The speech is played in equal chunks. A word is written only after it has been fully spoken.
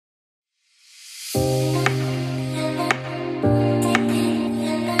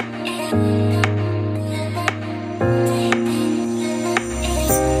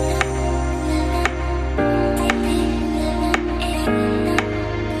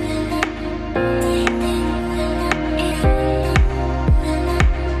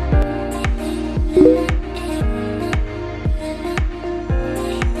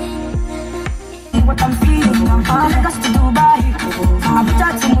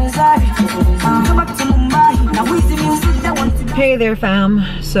Hey there fam,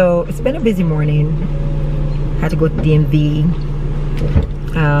 so it's been a busy morning. Had to go to DMV.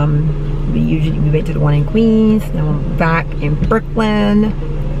 We went to the one in Queens, now I'm back in Brooklyn,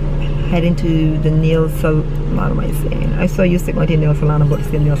 heading to the nail salon. What am I saying? I saw you stick going to the nail salon, about to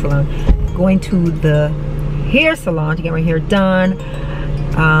say nail salon. Going to the hair salon to get my hair done.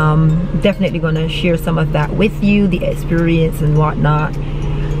 Definitely gonna share some of that with you, the experience and whatnot.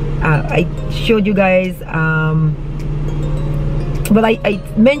 I showed you guys, well, I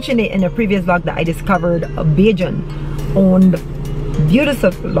mentioned it in a previous vlog that I discovered a Bajan owned beauty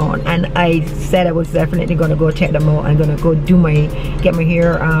salon, and I said I was definitely gonna go check them out. I'm gonna go get my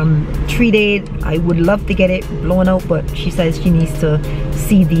hair treated. I would love to get it blown out, but she says she needs to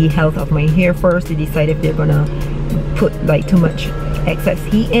see the health of my hair first to decide if they're gonna put like too much excess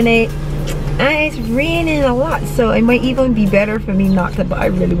heat in it. And it's raining a lot, so it might even be better for me not to, but I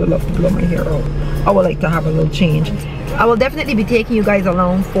really would love to blow my hair out. I would like to have a little change. I will definitely be taking you guys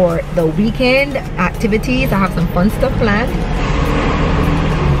along for the weekend activities. I have some fun stuff planned.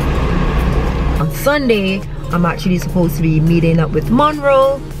 On Sunday, I'm actually supposed to be meeting up with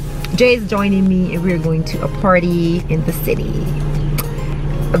Monroe. Jay's joining me and we're going to a party in the city.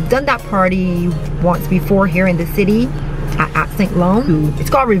 I've done that party once before here in the city at St. Lon. It's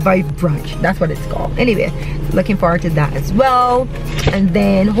called Revive Brunch, that's what it's called. Anyway, looking forward to that as well, and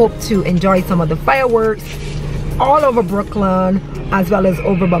then hope to enjoy some of the fireworks all over Brooklyn, as well as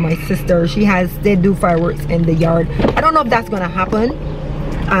over by my sister. They do fireworks in the yard. I don't know if that's gonna happen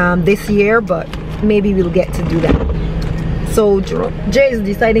this year, but maybe we'll get to do that. So Jay is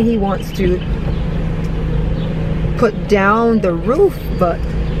deciding he wants to put down the roof, but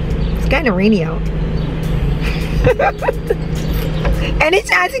it's kind of rainy out. Any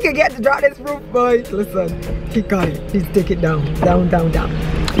chance he can get to drop this roof, boy? Listen, he got it. He's taking it down, down, down, down.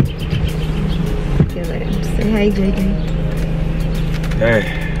 Say hi, JJ. Hey.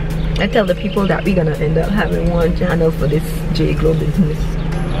 I tell the people that we're gonna end up having one channel for this LiQWYD business.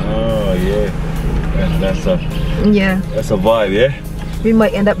 Oh yeah, that's a vibe, yeah. We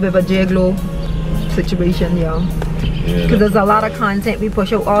might end up with a LiQWYD situation, yeah. Because there's a lot of content. We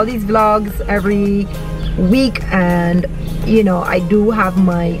push out all these vlogs every week, and you know, I do have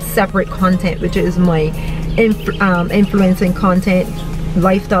my separate content, which is my influencing content,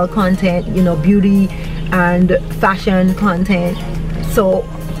 lifestyle content, you know, beauty and fashion content. So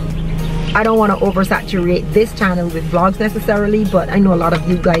I don't want to oversaturate this channel with vlogs necessarily, but I know a lot of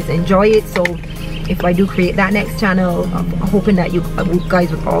you guys enjoy it. So if I do create that next channel, I'm hoping that you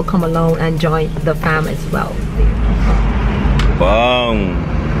guys would all come along and join the fam as well. Bang!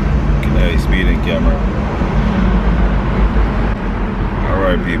 Okay, speeding camera.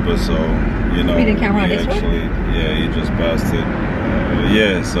 Alright people, so you know, speeding camera on this actually, yeah, you just passed it.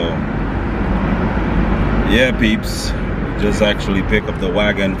 Yeah, so yeah peeps, just actually pick up the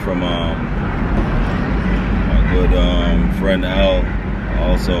wagon from my good friend Al.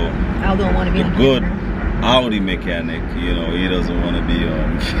 Also Al don't want to be a good Audi mechanic, you know, he doesn't want to be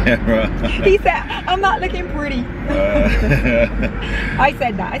on camera. He said, I'm not looking pretty. I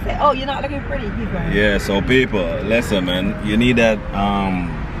said that. I said, oh, you're not looking pretty. He's right. Yeah, so people, listen man, you need that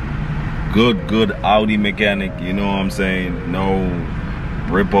good Audi mechanic, you know what I'm saying? No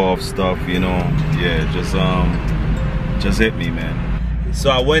rip-off stuff, you know. Yeah, just hit me, man. So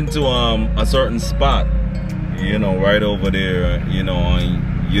I went to a certain spot, you know, right over there, you know, on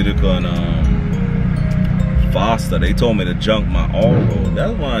Utica and Foster. They told me to junk my all-road.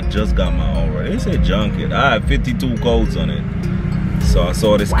 That's when I just got my all-road. They said junk it. I had 52 codes on it. So I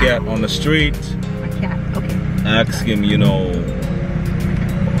saw this cat on the street. A cat, okay. Ask him, you know,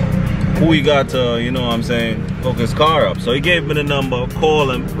 who he got to, you know what I'm saying, hook his car up. So he gave me the number, call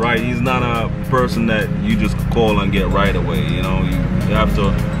him, right? He's not a person that you just call and get right away, you know. You have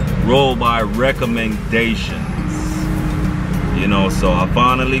to roll by recommendations, you know. So I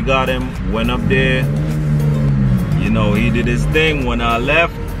finally got him, went up there, you know, he did his thing. When I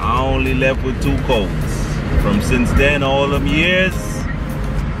left, I only left with 2 codes. From since then, all them years,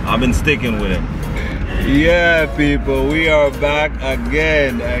 I've been sticking with him. Yeah people, we are back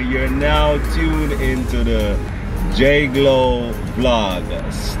again, and you're now tuned into the LiQWYD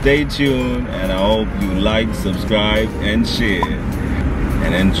vlog. Stay tuned, and I hope you like, subscribe, and share,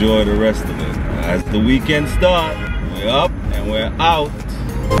 and enjoy the rest of it. As the weekend starts, we're up and we're out.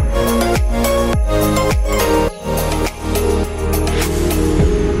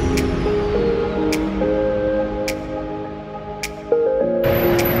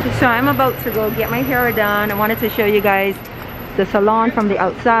 So I'm about to go get my hair done. I wanted to show you guys the salon from the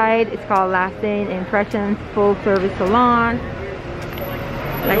outside. It's called Lasting Impressions Full Service Salon.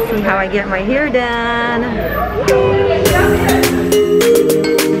 Let's see how I get my hair done.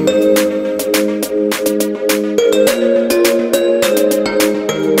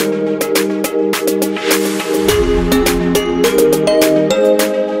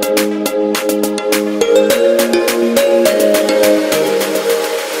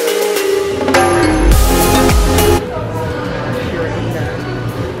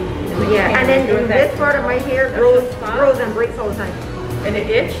 This part of my hair grows and breaks all the time. And it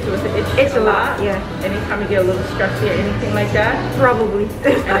itch? Does it itch a lot? Yeah. Anytime you get a little stressy or anything like that? Probably. And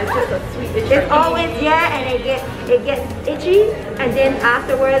it's just a sweet itch. It's always, yeah, and it gets itchy, and then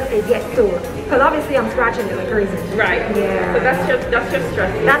afterwards it gets sore. Because obviously I'm scratching it like crazy. Right. Yeah. So that's your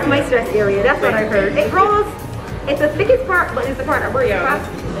stress area. That's my stress area. That's what I heard. It grows. It's the thickest part, but it's the part that breaks fast.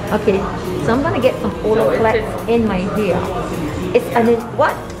 Okay, so I'm gonna get some Olaplex in my hair. It's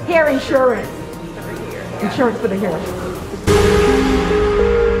what? Hair insurance. Insurance for the hair.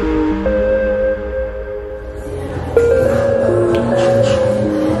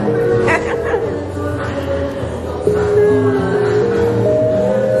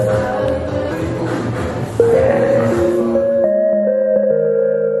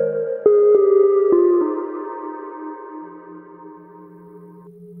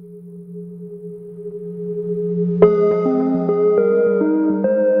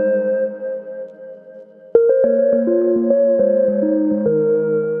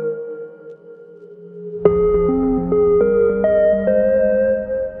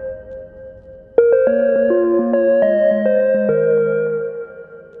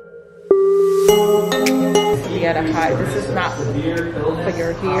 This is not for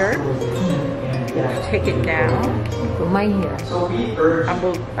your hair. Take it down. For my hair.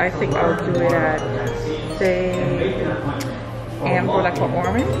 I think I'll do it at, say, amber, like an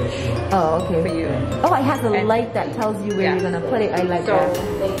orange. Oh, okay. For you. Oh, it has a light that tells you where you're gonna put it. I like that.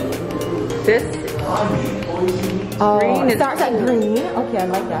 This green. It starts at green. Okay, I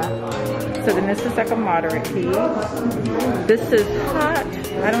like that. So then this is like a moderate heat. This is hot.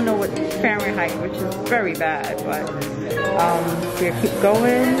 I don't know what Fahrenheit, which is very bad, but we keep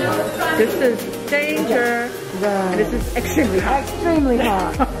going. This is danger. Right. This is extremely hot. Extremely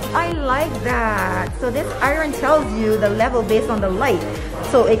hot. I like that. So this iron tells you the level based on the light.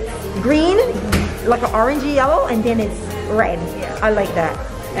 So it's green, like an orangey yellow, and then it's red. Yeah. I like that.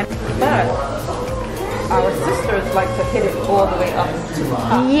 But our sisters like to hit it all the way up to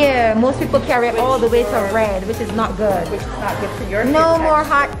hot. Yeah, most people carry it all the way to red, which is not good. Which is not good for your hair. No more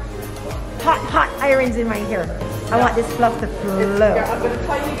hot irons in my hair. I want this fluff to flow. I'm going to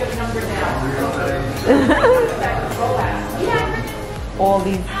tell you your number now. All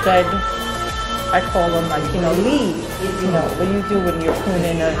these dead, I call them like, you know, leaves. You know, what you do when you're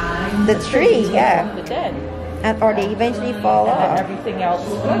pruning the tree, yeah. The dead. And, or they eventually fall off. And everything else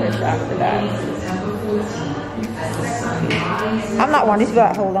flourishes after that. I'm not one of these people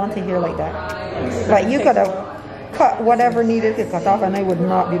that hold on to hair like that. Like you could have cut whatever needed to cut off and I would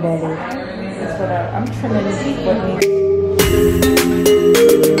not be bothered. That's what I'm trimming what needs.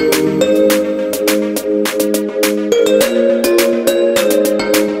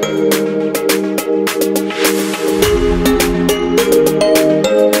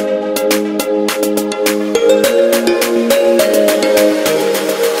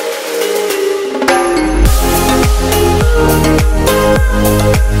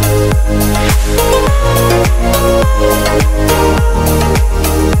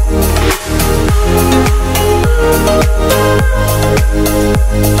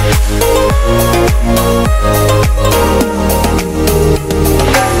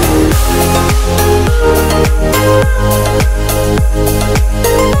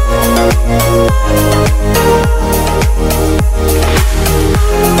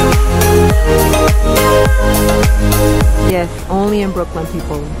 Only in Brooklyn,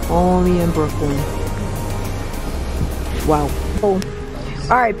 people. Only in Brooklyn. Wow. Oh.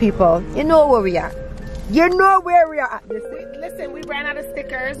 Alright, people. You know where we are. You know where we are at this. Listen, we ran out of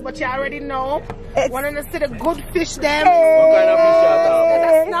stickers, but you already know. Want to see the good fish them. What kind of fish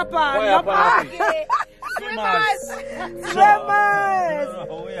Hey. Snapper. Swimmers.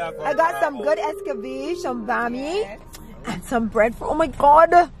 I got some good escovitch, some bami, and some breadfruit. Oh my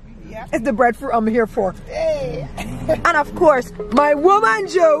god. Yeah. It's the breadfruit I'm here for. Hey. And of course, my woman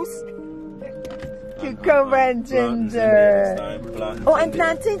juice. Cucumber and ginger. Oh, and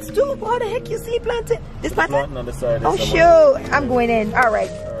plantains too. How the heck you see plantain? This plantain? On the side. Oh shoot. I'm going in.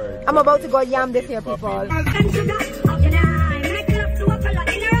 Alright. I'm about to go yam this here, people.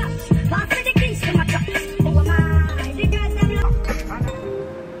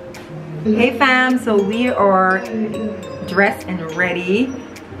 Hey fam, so we are dressed and ready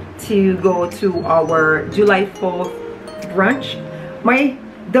to go to our July 4th brunch. My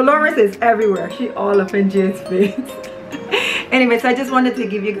Dolores is everywhere. She all up in Jay's face. Anyways, I just wanted to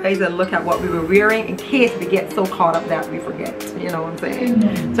give you guys a look at what we were wearing in case we get so caught up that we forget. You know what I'm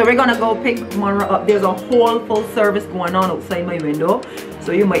saying? So we're gonna go pick Monroe up. There's a whole full service going on outside my window.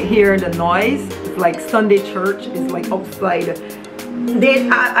 So you might hear the noise. It's like Sunday church is like outside.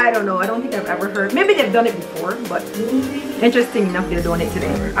 I don't know. I don't think I've ever heard. Maybe they've done it before, but interesting enough they're doing it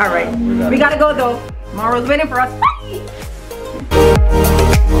today. All right. We gotta go though. Monroe's waiting for us. Bye!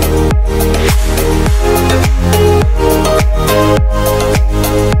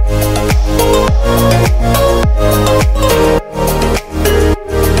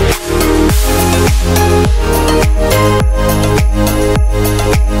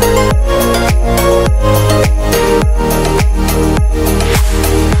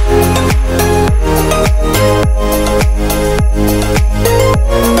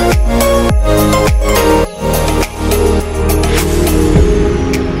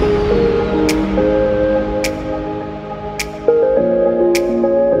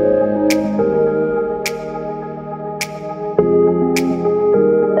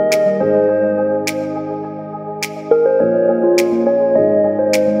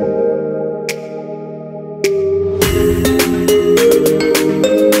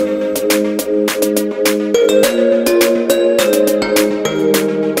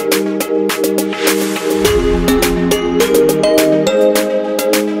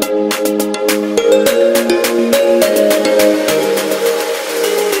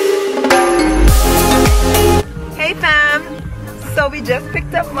 So we just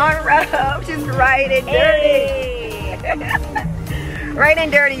picked up Monroe. She's right and dirty. Right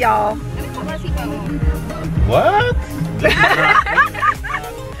and dirty, y'all. What? This is not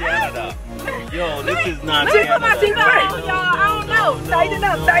Canada. Yo, this is not Canada. I don't know. Tighten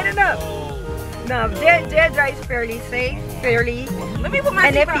up, tighten up. No, Jay drives fairly safe, fairly. Let me put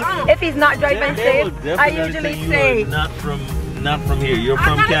my seatbelt on. If he's not driving safe, I usually say not from here. You're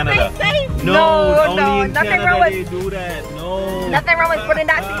from Canada. No, only in nothing Canada wrong with they do that. No. Nothing wrong with putting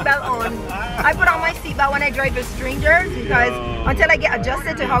that seatbelt on. I put on my seatbelt when I drive with strangers because until I get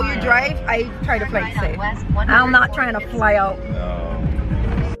adjusted to how you drive, I try to play it safe. I'm not trying to fly out. No.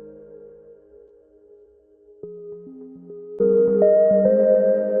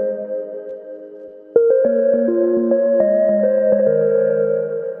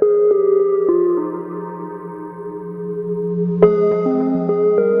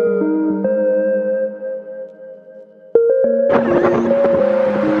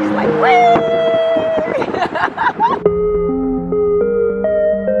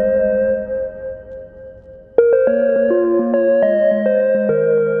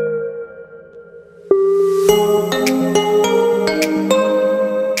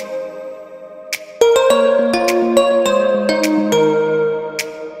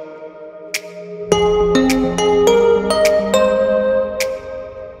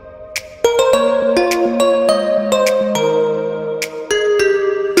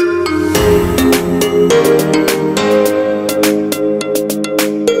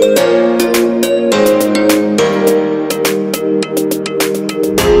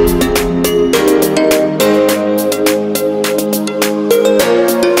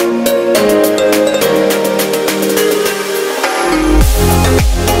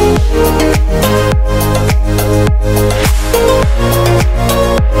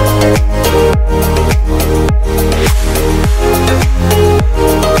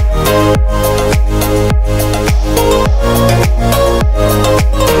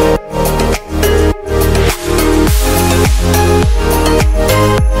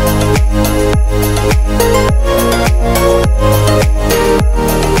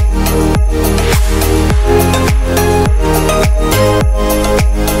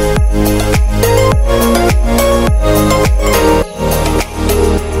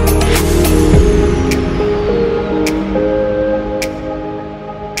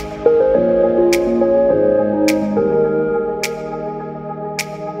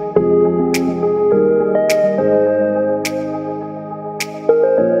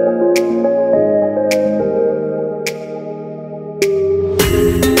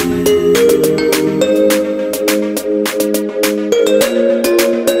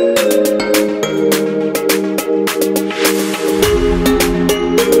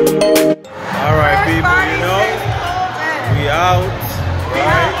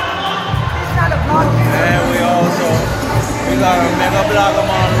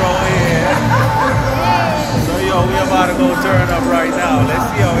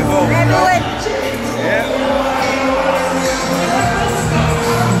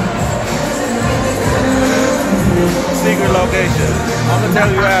 Congratulations. I'm gonna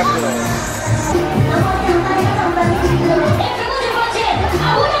tell you after.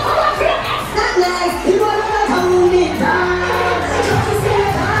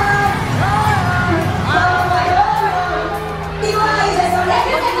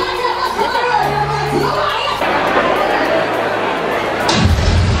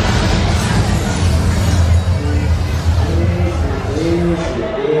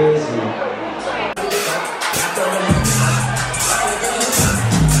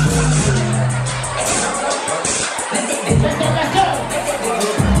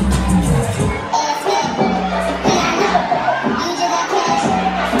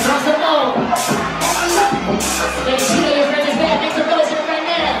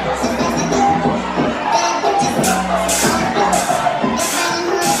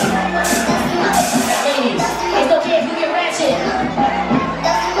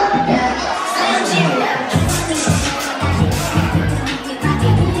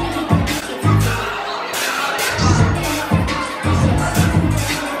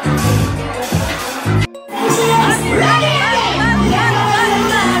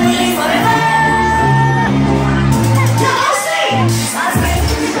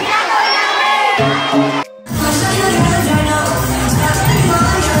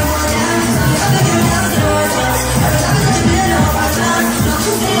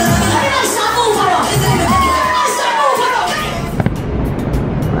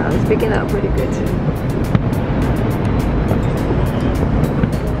 Picking up pretty good too.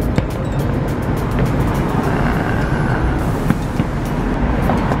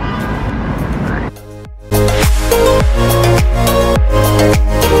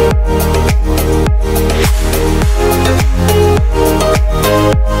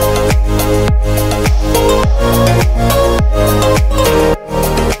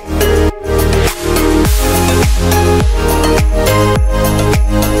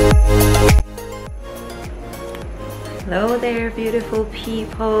 Hello there, beautiful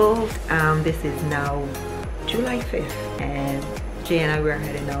people. This is now July 5th and Jay and I were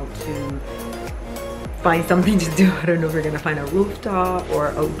heading out to find something to do. I don't know if we're gonna find a rooftop or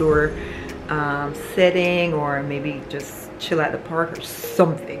outdoor setting, or maybe just chill at the park or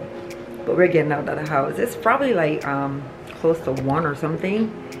something. But we're getting out of the house. It's probably like close to 1 or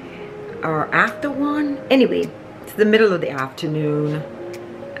something, or after 1. Anyway, it's the middle of the afternoon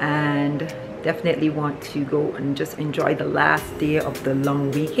and definitely want to go and just enjoy the last day of the long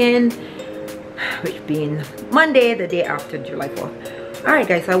weekend, which being Monday, the day after July 4th. All right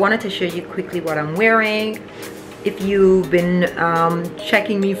guys, so I wanted to show you quickly what I'm wearing. If you've been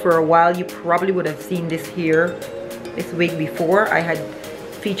checking me for a while, you probably would have seen this here, this wig before. I had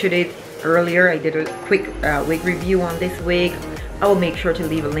featured it earlier. I did a quick wig review on this wig. I will make sure to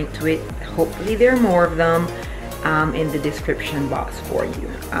leave a link to it. Hopefully there are more of them in the description box for you.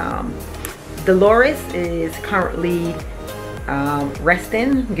 Dolores is currently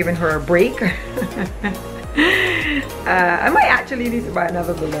resting, giving her a break. I might actually need to buy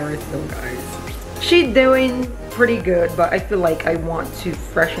another Dolores though, guys. She's doing pretty good, but I feel like I want to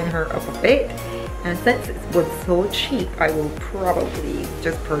freshen her up a bit. And since it was so cheap, I will probably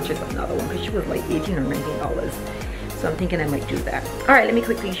just purchase another one, because she was like $18 or $19. So I'm thinking I might do that. All right, let me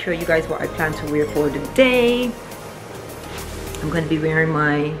quickly show you guys what I plan to wear for the day. I'm going to be wearing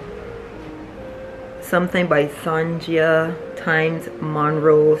my Something by Sonja times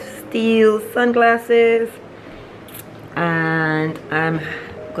Monroe steel sunglasses, and I'm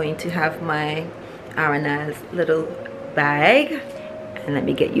going to have my Aranaz little bag. And let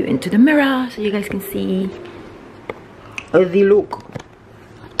me get you into the mirror so you guys can see the look.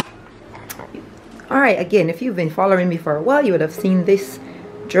 All right, again, if you've been following me for a while, you would have seen this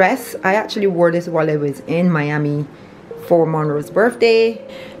dress. I actually wore this while I was in Miami for Monroe's birthday.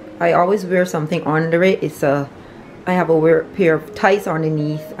 I always wear something under it. I have a pair of tights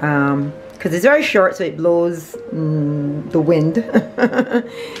underneath because it's very short, so it blows the wind.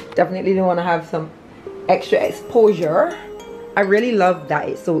 Definitely don't want to have some extra exposure. I really love that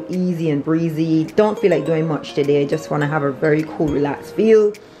it's so easy and breezy. Don't feel like doing much today. I just want to have a very cool, relaxed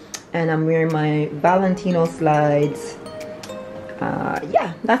feel. And I'm wearing my Valentino slides.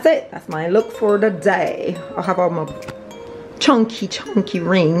 Yeah, that's it. That's my look for the day. I'll have all my chunky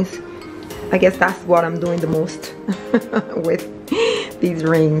rings. I guess that's what I'm doing the most with these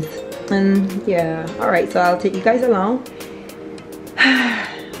rings. And yeah, all right, so I'll take you guys along.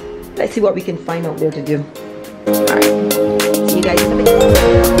 Let's see what we can find out there to do. All right, see you guys in a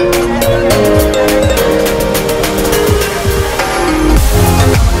bit.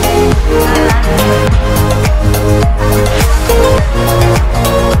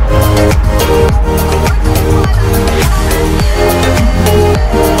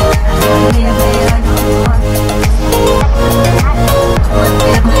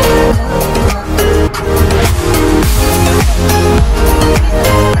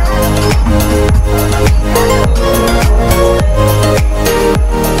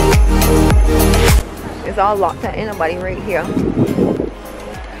 a lot. There ain't nobody right here.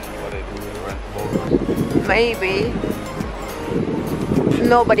 Maybe.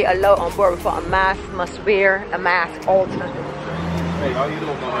 Nobody allowed on board for a mask must wear a mask all the time. Hey, how you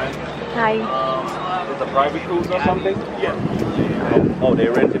doing, man? Hi. It's a private cruise or something? Yeah. Oh, they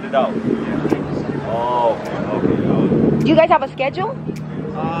rented it out? Oh, okay. You guys have a schedule?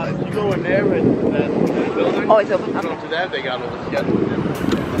 If you go in there and that building, Oh, it's open. go Okay. to that, they got all the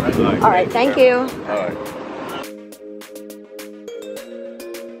schedule. All right, thank you. All right.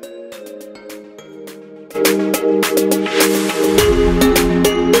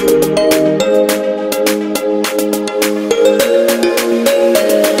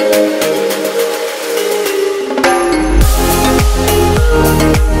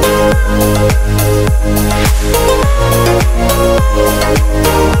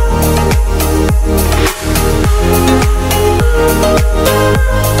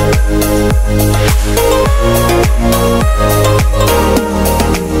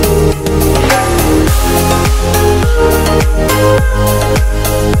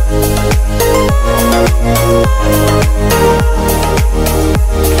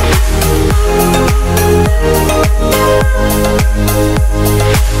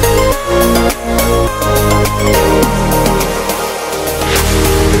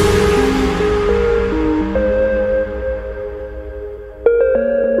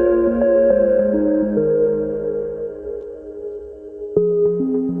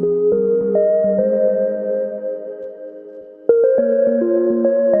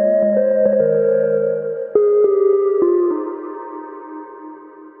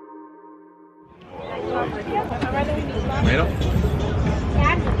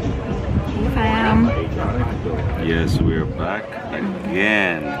 Yes, we're back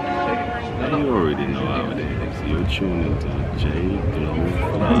again. You already know how it is. You're tuning to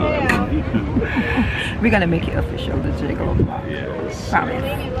LiQWYD. We're gonna make it official, the J-Glow vlog. Yes. Promise.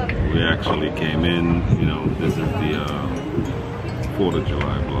 We actually came in, you know, this is the 4th of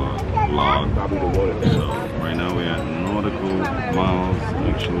July vlog. So right now we're at Nautical Miles.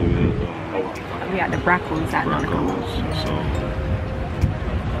 Actually, We're at the Brackles at Brackles. So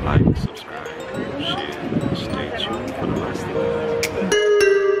like, subscribe, share, stay tuned for the rest of it.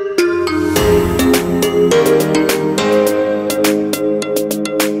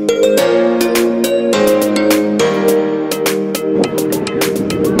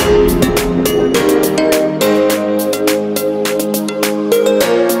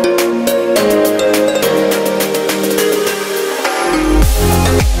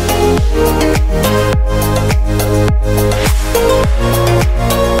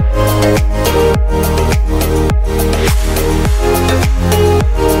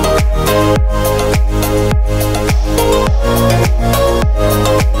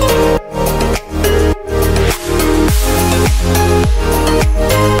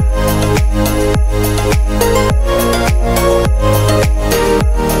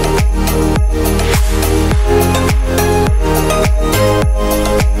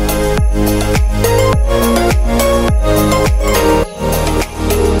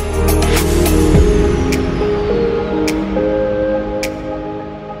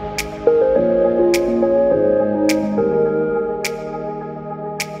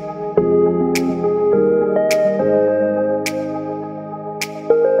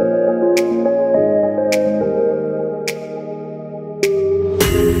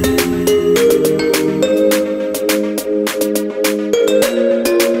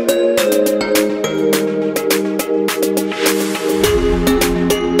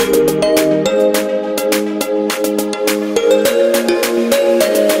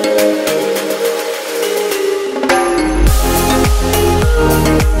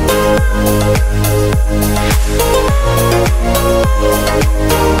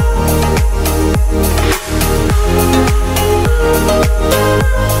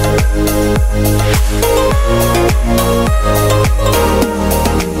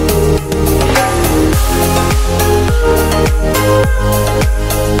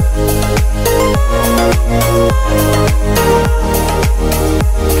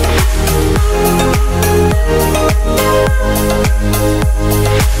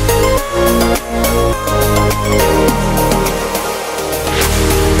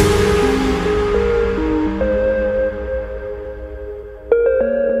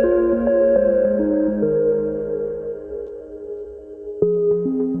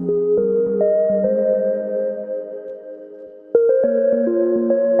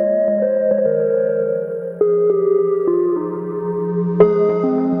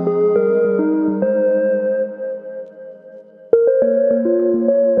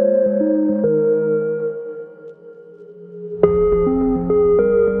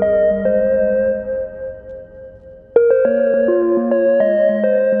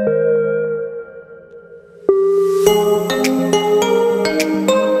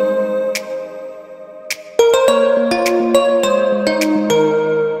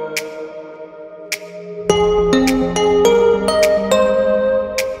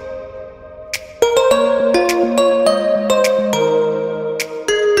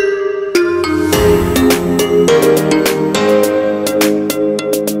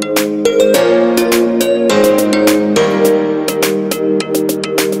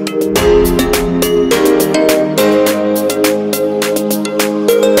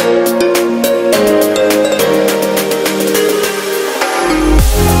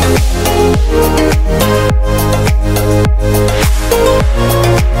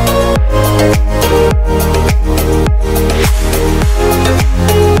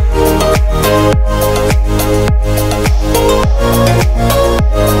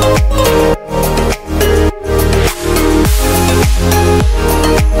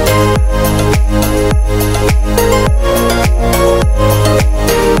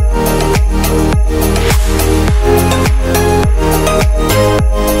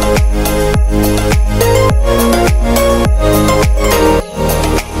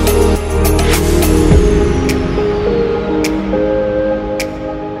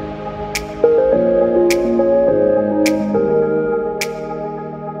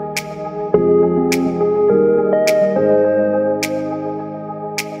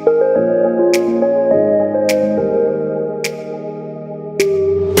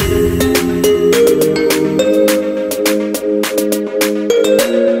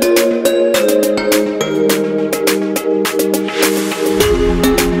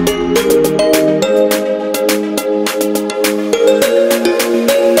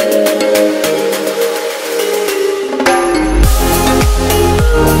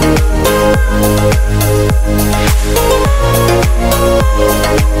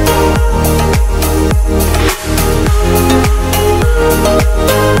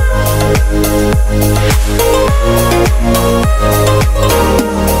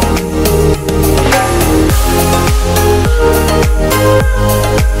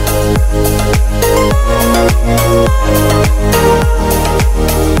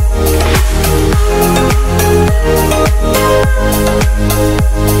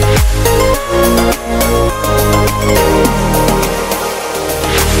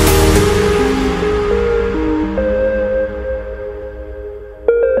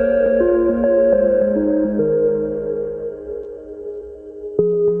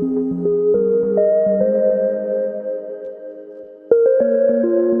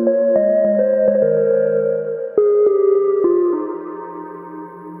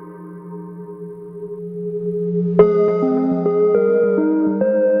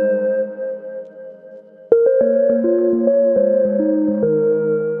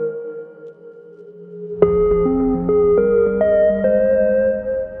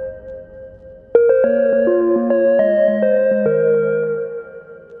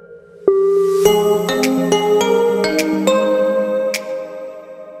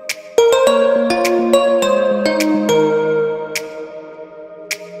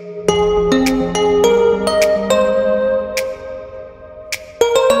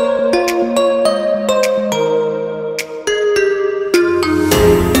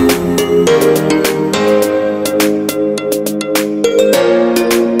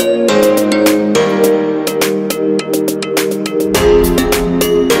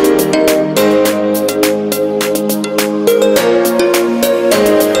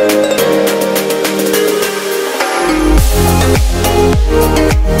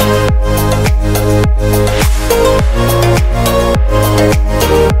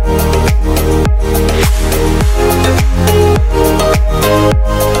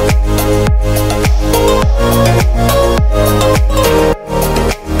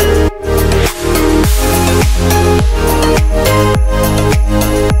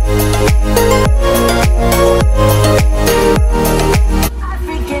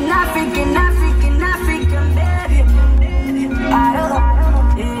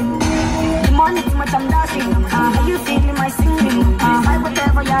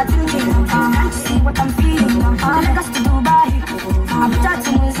 back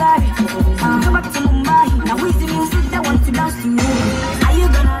to Mumbai. Go back to Mumbai. Now with the music, they want to dance to you.